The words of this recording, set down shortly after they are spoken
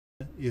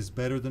is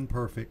better than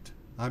perfect.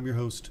 I'm your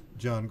host,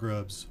 John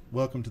Grubbs.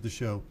 Welcome to the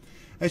show.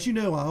 As you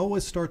know, I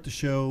always start the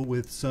show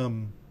with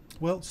some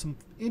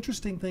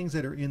interesting things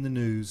that are in the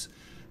news.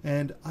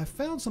 And I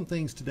found some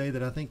things today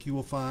that I think you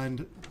will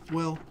find,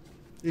 well,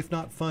 if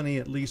not funny,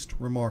 at least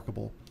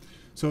remarkable.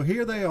 So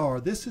here they are.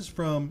 This is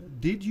from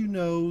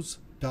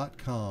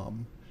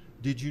didyouKnows.com.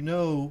 Did you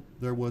know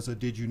there was a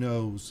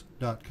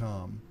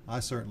didyouKnows.com?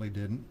 I certainly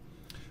didn't.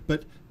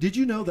 But did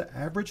you know the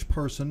average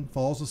person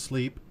falls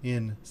asleep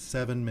in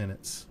 7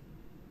 minutes?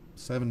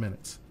 7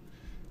 minutes.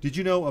 Did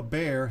you know a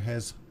bear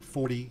has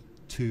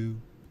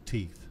 42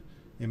 teeth?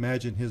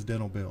 Imagine his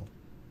dental bill.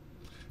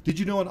 Did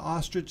you know an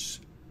ostrich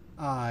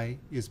eye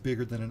is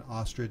bigger than an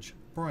ostrich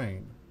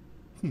brain?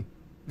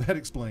 That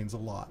explains a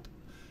lot.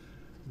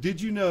 Did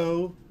you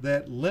know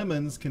that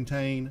lemons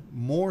contain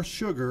more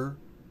sugar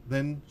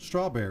than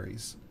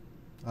strawberries?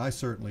 I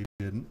certainly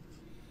didn't.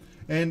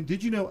 And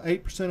did you know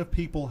 8% of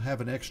people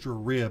have an extra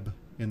rib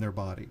in their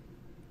body?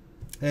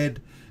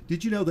 And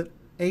did you know that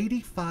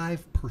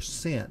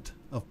 85%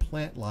 of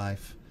plant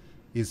life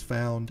is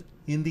found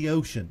in the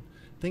ocean?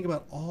 Think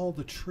about all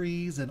the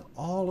trees and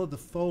all of the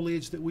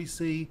foliage that we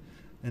see,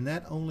 and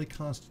that only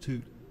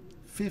constitutes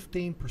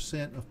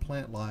 15% of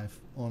plant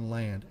life on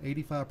land.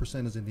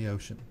 85% is in the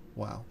ocean.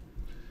 Wow.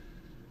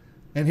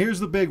 And here's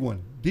the big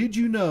one. Did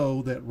you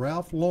know that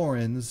Ralph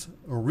Lauren's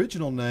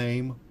original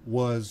name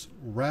was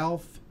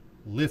Ralph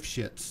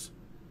Lifshitz?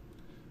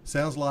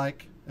 Sounds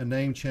like a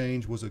name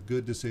change was a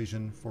good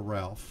decision for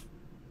Ralph.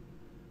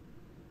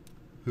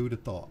 Who'd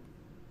have thought?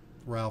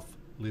 Ralph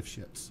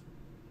Lifshitz.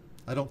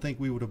 I don't think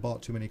we would have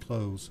bought too many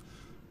clothes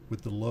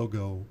with the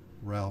logo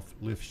Ralph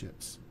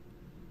Lifshitz.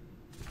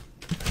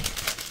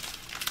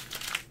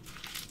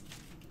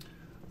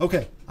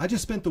 Okay, I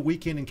just spent the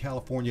weekend in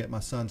California at my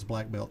son's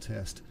black belt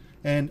test,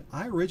 and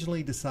I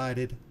originally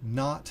decided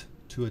not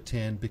to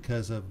attend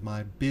because of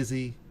my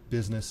busy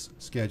business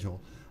schedule.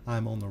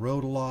 I'm on the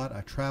road a lot,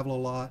 I travel a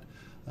lot,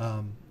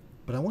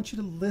 but I want you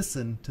to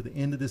listen to the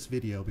end of this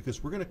video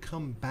because we're going to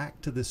come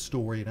back to this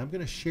story and I'm going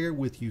to share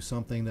with you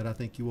something that I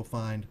think you will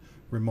find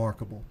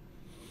remarkable.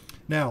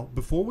 Now,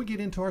 before we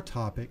get into our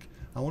topic,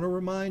 I want to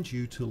remind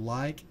you to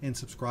like and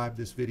subscribe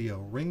this video.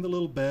 Ring the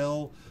little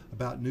bell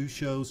about new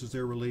shows as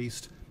they're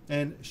released,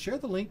 and share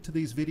the link to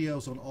these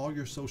videos on all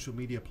your social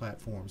media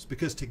platforms,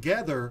 because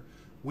together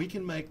we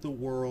can make the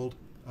world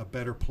a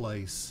better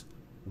place,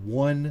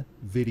 one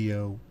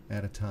video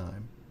at a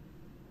time.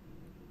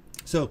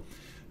 So,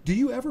 do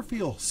you ever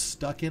feel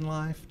stuck in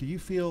life? Do you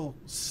feel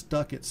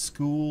stuck at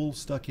school,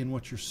 stuck in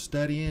what you're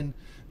studying?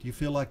 Do you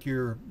feel like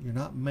you're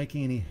not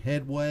making any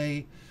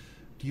headway?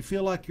 Do you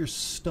feel like you're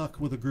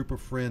stuck with a group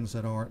of friends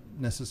that aren't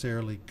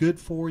necessarily good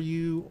for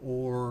you,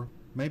 or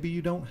maybe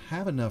you don't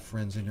have enough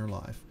friends in your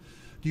life?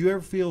 Do you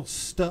ever feel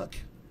stuck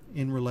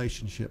in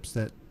relationships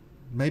that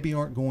maybe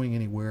aren't going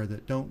anywhere,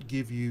 that don't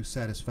give you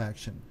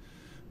satisfaction?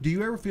 Do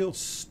you ever feel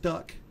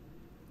stuck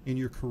in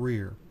your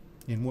career,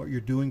 in what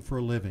you're doing for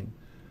a living?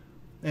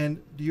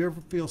 And do you ever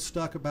feel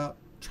stuck about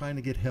trying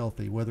to get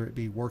healthy, whether it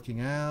be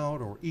working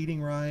out or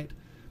eating right?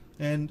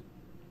 And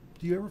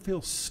do you ever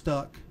feel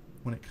stuck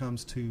when it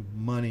comes to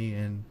money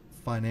and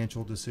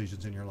financial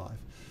decisions in your life?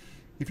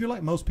 If you're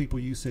like most people,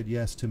 you said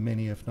yes to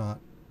many, if not,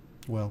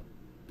 well,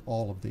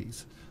 all of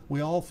these.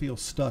 We all feel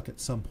stuck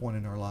at some point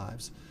in our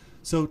lives.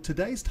 So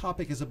today's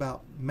topic is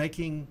about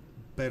making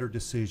better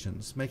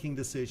decisions, making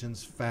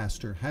decisions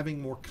faster,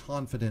 having more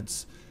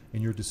confidence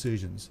in your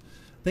decisions.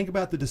 Think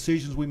about the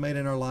decisions we made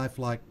in our life,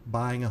 like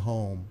buying a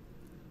home,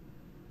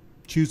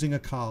 choosing a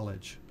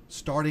college,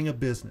 starting a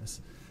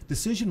business.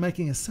 Decision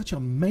making is such a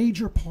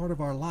major part of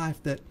our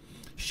life that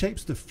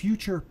shapes the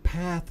future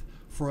path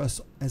for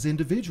us as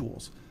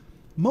individuals.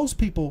 Most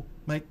people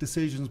make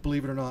decisions,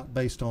 believe it or not,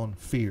 based on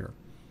fear,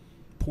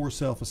 poor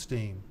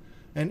self-esteem,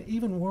 and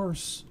even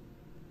worse,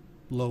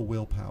 low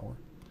willpower.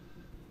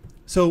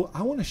 So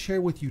I want to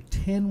share with you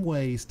 10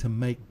 ways to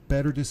make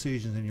better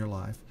decisions in your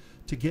life,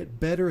 to get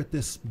better at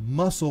this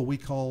muscle we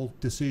call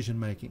decision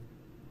making.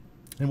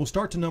 And we'll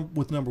start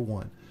with number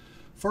one.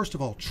 First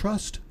of all,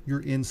 trust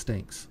your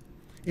instincts.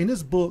 In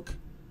his book,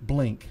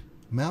 Blink,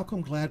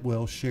 Malcolm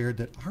Gladwell shared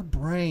that our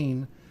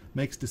brain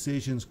makes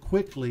decisions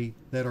quickly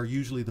that are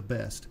usually the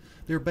best.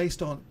 They're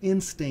based on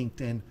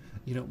instinct and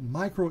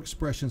micro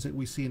expressions that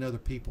we see in other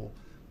people.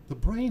 The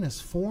brain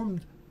has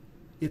formed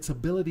its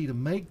ability to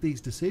make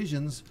these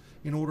decisions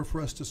in order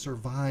for us to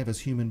survive as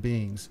human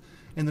beings.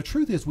 And the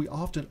truth is, we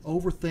often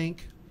overthink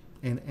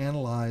and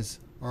analyze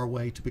our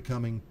way to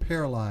becoming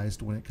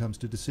paralyzed when it comes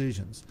to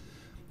decisions.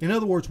 In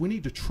other words, we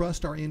need to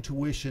trust our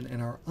intuition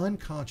and our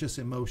unconscious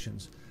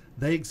emotions.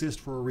 They exist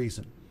for a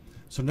reason.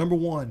 So number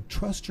one,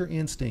 trust your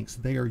instincts.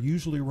 They are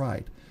usually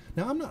right.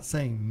 Now, I'm not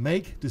saying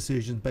make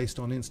decisions based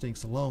on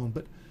instincts alone,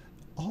 but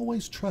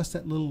always trust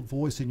that little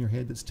voice in your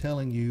head that's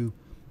telling you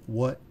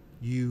what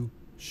you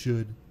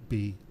should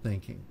be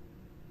thinking.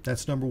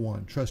 That's number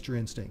one, trust your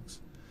instincts.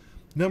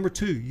 Number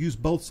two, use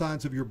both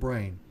sides of your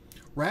brain.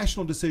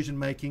 Rational decision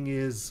making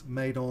is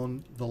made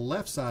on the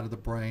left side of the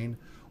brain,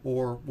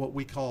 or what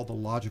we call the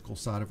logical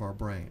side of our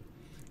brain.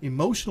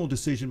 Emotional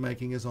decision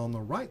making is on the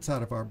right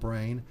side of our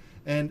brain,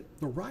 and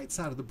the right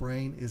side of the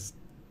brain is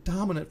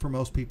dominant for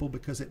most people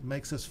because it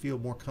makes us feel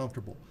more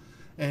comfortable.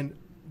 And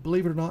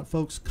believe it or not,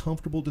 folks,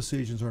 comfortable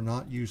decisions are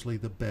not usually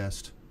the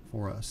best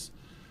for us.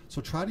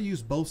 So try to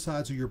use both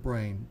sides of your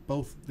brain,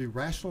 both the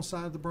rational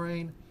side of the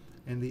brain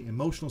and the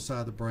emotional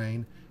side of the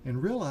brain,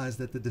 and realize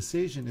that the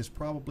decision is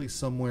probably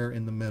somewhere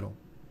in the middle.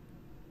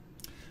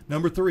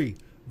 Number 3,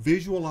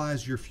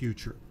 visualize your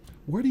future.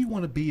 Where do you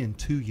want to be in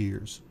 2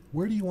 years?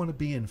 Where do you want to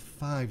be in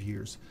 5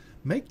 years?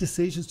 Make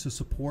decisions to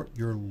support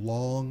your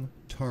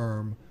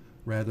long-term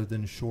rather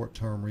than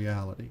short-term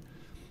reality.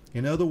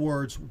 In other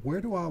words,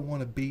 where do I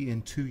want to be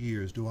in 2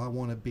 years? Do I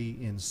want to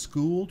be in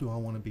school? Do I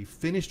want to be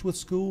finished with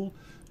school?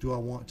 Do I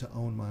want to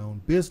own my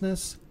own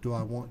business? Do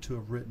I want to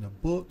have written a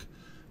book?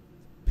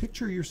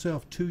 Picture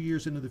yourself 2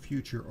 years into the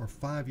future or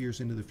 5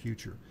 years into the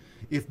future.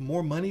 If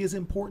more money is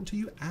important to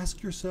you,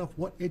 ask yourself,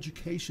 what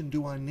education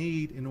do I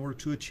need in order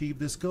to achieve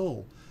this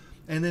goal?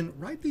 And then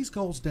write these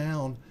goals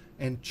down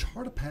and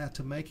chart a path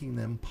to making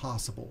them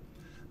possible.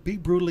 Be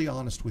brutally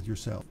honest with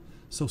yourself.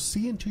 So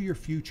see into your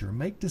future.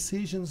 Make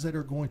decisions that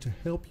are going to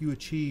help you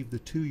achieve the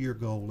 2-year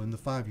goal and the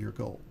 5-year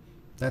goal.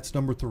 That's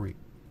number 3.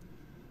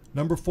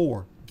 Number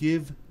 4,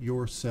 give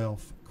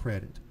yourself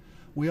credit.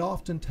 We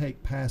often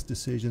take past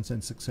decisions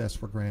and success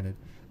for granted.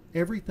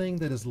 Everything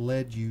that has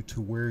led you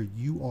to where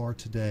you are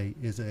today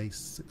is a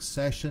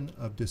succession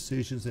of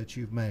decisions that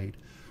you've made.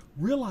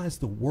 Realize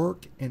the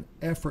work and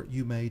effort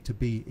you made to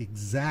be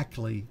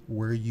exactly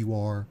where you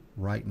are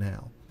right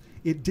now.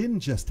 It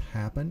didn't just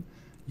happen.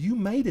 You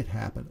made it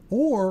happen.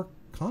 Or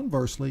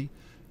conversely,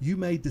 you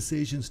made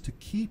decisions to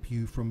keep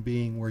you from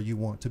being where you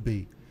want to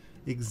be.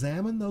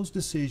 Examine those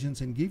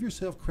decisions and give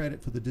yourself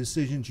credit for the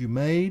decisions you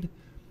made,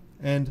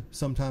 and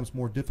sometimes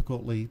more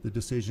difficultly, the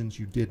decisions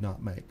you did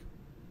not make.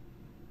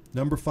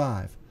 Number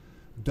 5,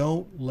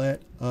 don't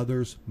let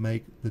others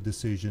make the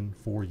decision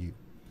for you.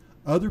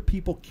 Other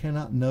people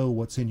cannot know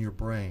what's in your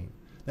brain.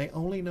 They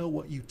only know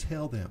what you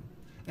tell them.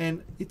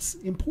 And it's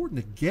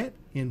important to get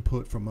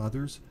input from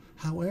others.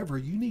 However,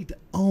 you need to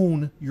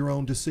own your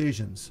own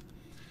decisions.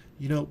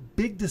 You know,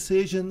 big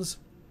decisions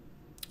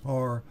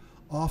are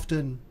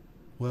often,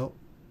 well,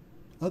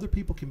 other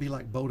people can be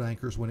like boat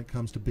anchors when it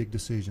comes to big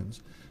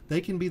decisions.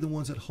 They can be the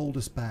ones that hold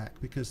us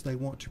back because they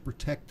want to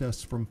protect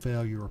us from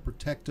failure or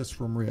protect us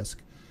from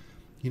risk.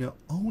 You know,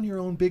 own your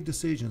own big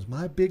decisions.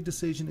 My big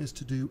decision is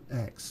to do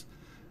X.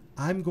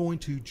 I'm going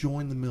to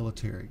join the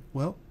military.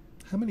 Well,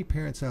 how many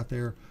parents out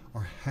there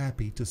are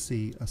happy to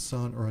see a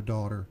son or a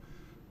daughter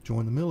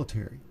join the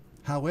military?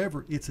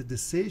 However, it's a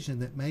decision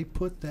that may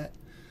put that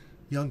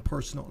young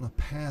person on a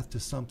path to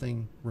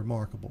something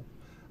remarkable.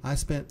 I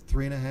spent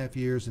 3.5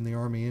 years in the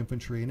Army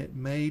infantry, and it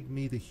made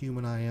me the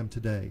human I am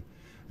today.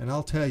 And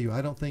I'll tell you,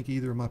 I don't think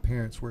either of my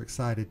parents were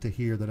excited to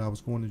hear that I was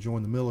going to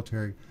join the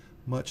military,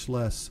 much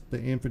less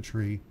the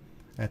infantry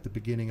at the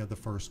beginning of the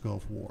first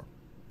Gulf War.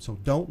 So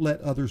don't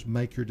let others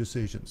make your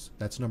decisions.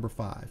 That's number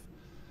 5.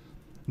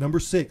 Number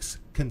 6,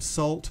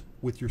 consult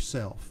with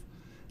yourself.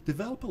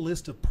 Develop a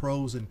list of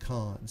pros and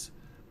cons.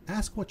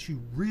 Ask what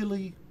you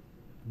really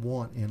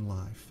want in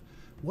life.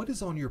 What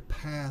is on your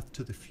path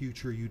to the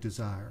future you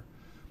desire?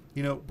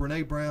 You know,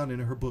 Brené Brown in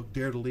her book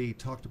Dare to Lead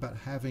talked about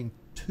having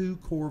 2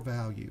 core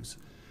values.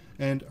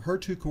 And her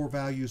 2 core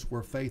values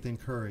were faith and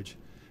courage.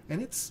 And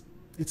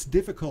it's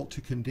difficult to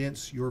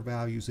condense your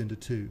values into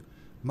 2.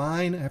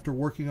 Mine, after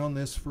working on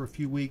this for a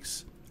few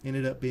weeks,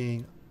 ended up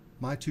being,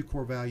 my 2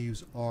 core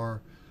values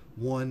are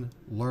 1,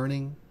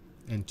 learning,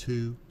 and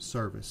 2,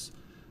 service.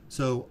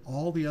 So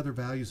all the other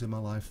values in my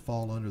life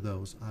fall under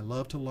those. I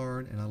love to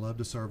learn and I love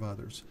to serve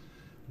others.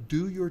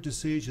 Do your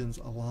decisions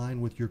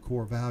align with your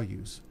core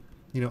values?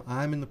 You know,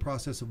 I'm in the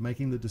process of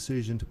making the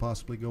decision to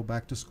possibly go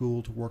back to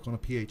school to work on a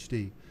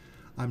PhD.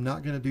 I'm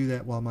not going to do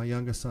that while my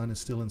youngest son is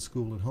still in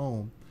school at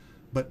home,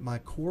 but my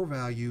core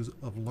values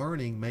of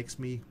learning makes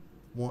me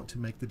want to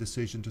make the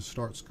decision to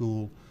start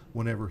school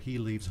whenever he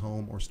leaves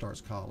home or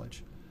starts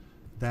college.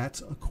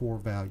 That's a core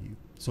value.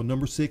 So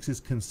number 6 is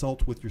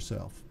consult with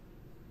yourself.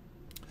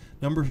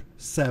 Number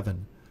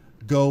 7,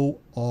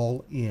 go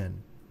all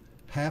in.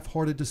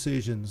 Half-hearted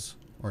decisions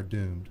are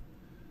doomed.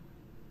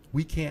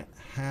 We can't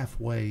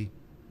halfway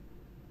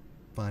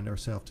find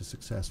ourselves to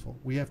successful.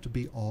 We have to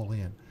be all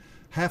in.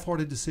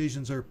 Half-hearted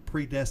decisions are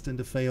predestined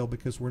to fail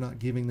because we're not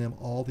giving them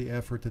all the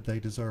effort that they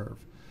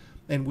deserve.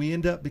 And we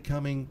end up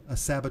becoming a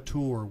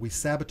saboteur. We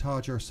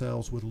sabotage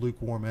ourselves with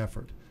lukewarm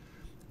effort.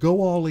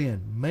 Go all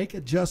in. Make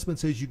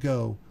adjustments as you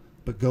go,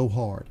 but go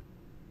hard.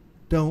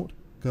 Don't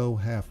go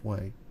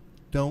halfway.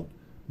 Don't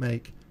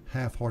make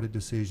half-hearted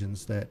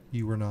decisions that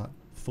you are not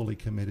fully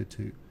committed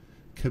to.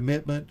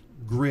 Commitment,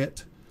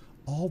 grit,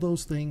 all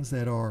those things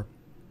that are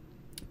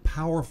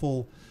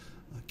powerful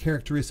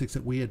characteristics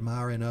that we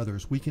admire in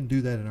others, we can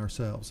do that in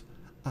ourselves.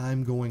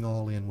 I'm going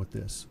all in with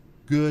this.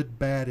 Good,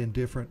 bad,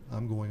 indifferent,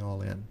 I'm going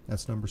all in.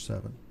 That's number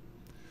 7.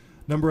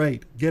 Number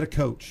 8, get a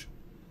coach.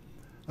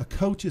 A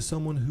coach is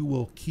someone who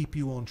will keep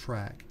you on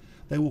track.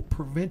 They will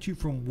prevent you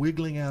from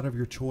wiggling out of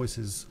your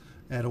choices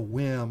at a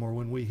whim or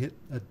when we hit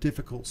a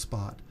difficult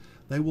spot.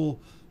 They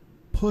will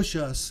push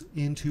us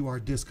into our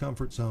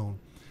discomfort zone.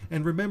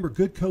 And remember,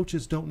 good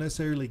coaches don't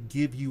necessarily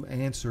give you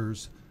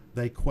answers,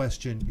 they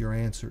question your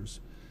answers.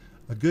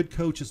 A good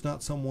coach is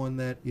not someone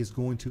that is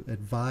going to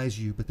advise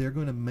you, but they're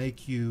going to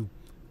make you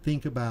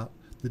think about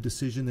the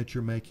decision that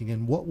you're making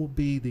and what will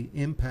be the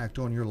impact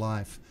on your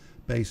life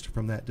based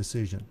from that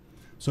decision.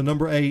 So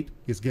number 8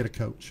 is get a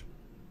coach.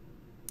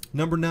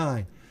 Number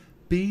 9,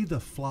 be the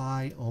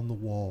fly on the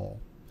wall.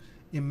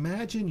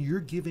 Imagine you're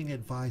giving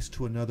advice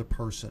to another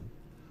person.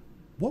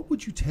 What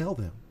would you tell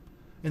them?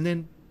 And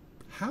then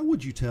how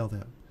would you tell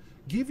them?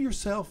 Give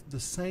yourself the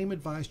same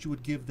advice you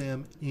would give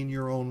them in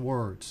your own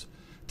words.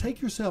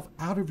 Take yourself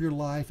out of your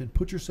life and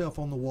put yourself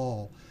on the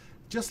wall,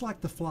 just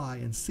like the fly,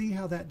 and see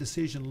how that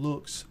decision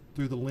looks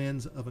through the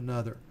lens of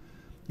another.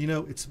 You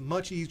know, it's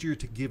much easier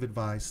to give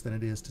advice than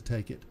it is to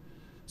take it.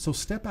 So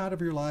step out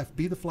of your life,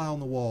 be the fly on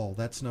the wall.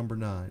 That's number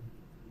 9.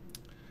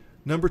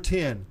 Number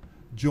 10,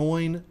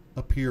 join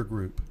a peer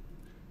group.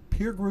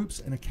 Peer groups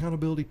and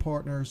accountability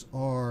partners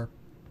are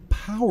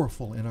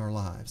powerful in our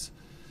lives.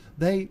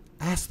 They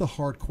ask the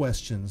hard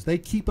questions. They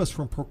keep us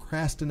from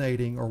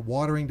procrastinating or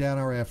watering down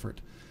our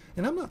effort.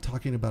 And I'm not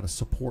talking about a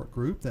support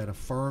group that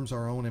affirms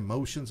our own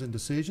emotions and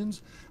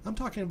decisions. I'm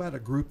talking about a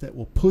group that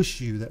will push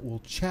you, that will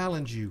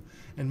challenge you,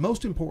 and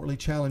most importantly,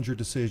 challenge your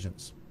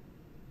decisions.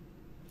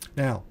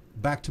 Now,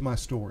 back to my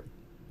story.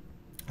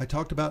 I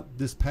talked about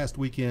this past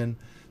weekend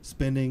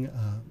spending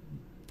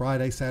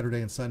Friday,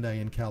 Saturday, and Sunday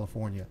in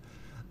California.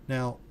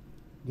 Now,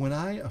 when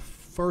I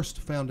first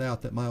found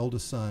out that my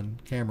oldest son,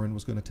 Cameron,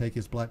 was going to take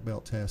his black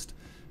belt test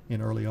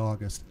in early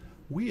August,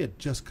 we had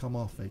just come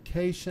off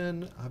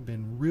vacation. I've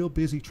been real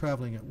busy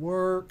traveling at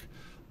work,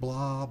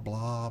 blah,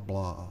 blah,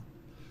 blah.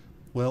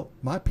 Well,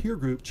 my peer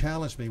group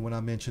challenged me when I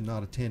mentioned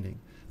not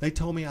attending. They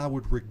told me I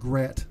would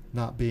regret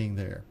not being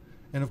there.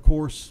 And of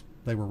course,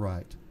 they were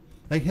right.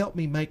 They helped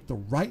me make the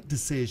right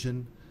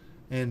decision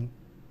and,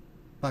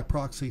 by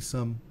proxy,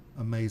 some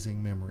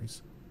amazing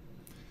memories.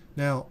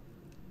 Now,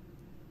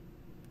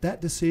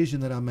 that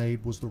decision that I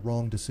made was the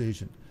wrong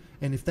decision.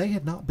 And if they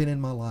had not been in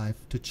my life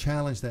to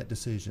challenge that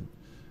decision,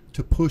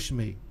 to push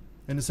me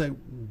and to say,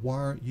 why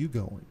aren't you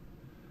going?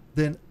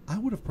 Then I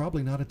would have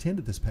probably not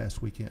attended this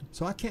past weekend.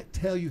 So I can't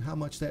tell you how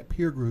much that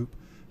peer group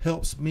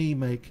helps me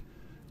make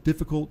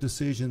difficult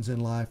decisions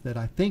in life that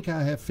I think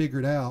I have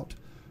figured out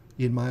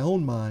in my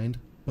own mind,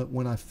 but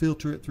when I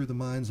filter it through the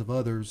minds of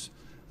others,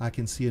 I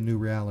can see a new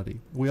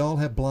reality. We all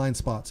have blind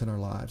spots in our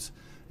lives,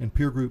 and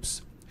peer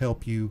groups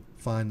help you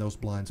find those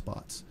blind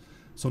spots.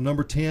 So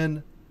number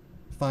 10,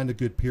 find a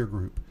good peer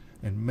group.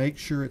 And make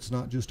sure it's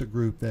not just a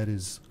group that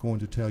is going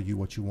to tell you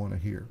what you want to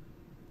hear.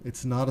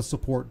 It's not a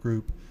support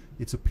group.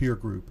 It's a peer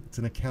group. It's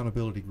an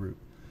accountability group.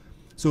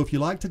 So if you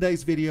like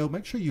today's video,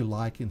 make sure you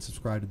like and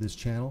subscribe to this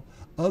channel.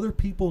 Other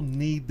people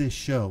need this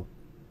show.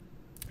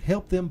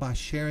 Help them by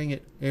sharing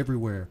it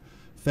everywhere.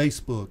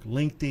 Facebook,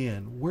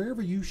 LinkedIn,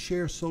 wherever you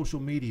share social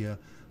media,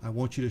 I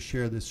want you to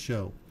share this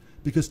show.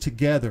 Because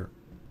together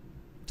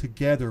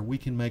we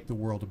can make the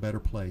world a better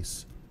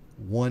place,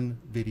 one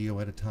video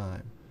at a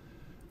time.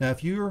 Now,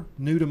 if you're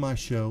new to my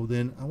show,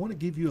 then I want to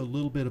give you a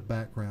little bit of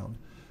background.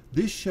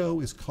 This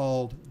show is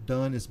called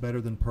Done is Better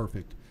Than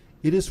Perfect.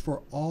 It is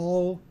for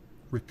all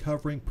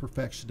recovering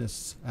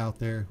perfectionists out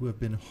there who have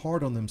been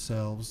hard on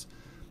themselves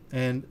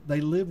and they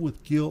live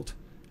with guilt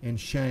and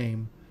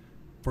shame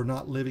for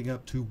not living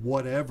up to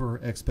whatever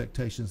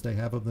expectations they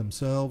have of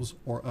themselves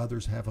or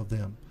others have of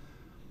them.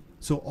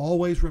 So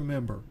always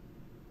remember,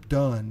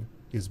 done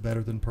is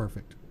better than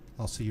perfect.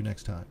 I'll see you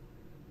next time.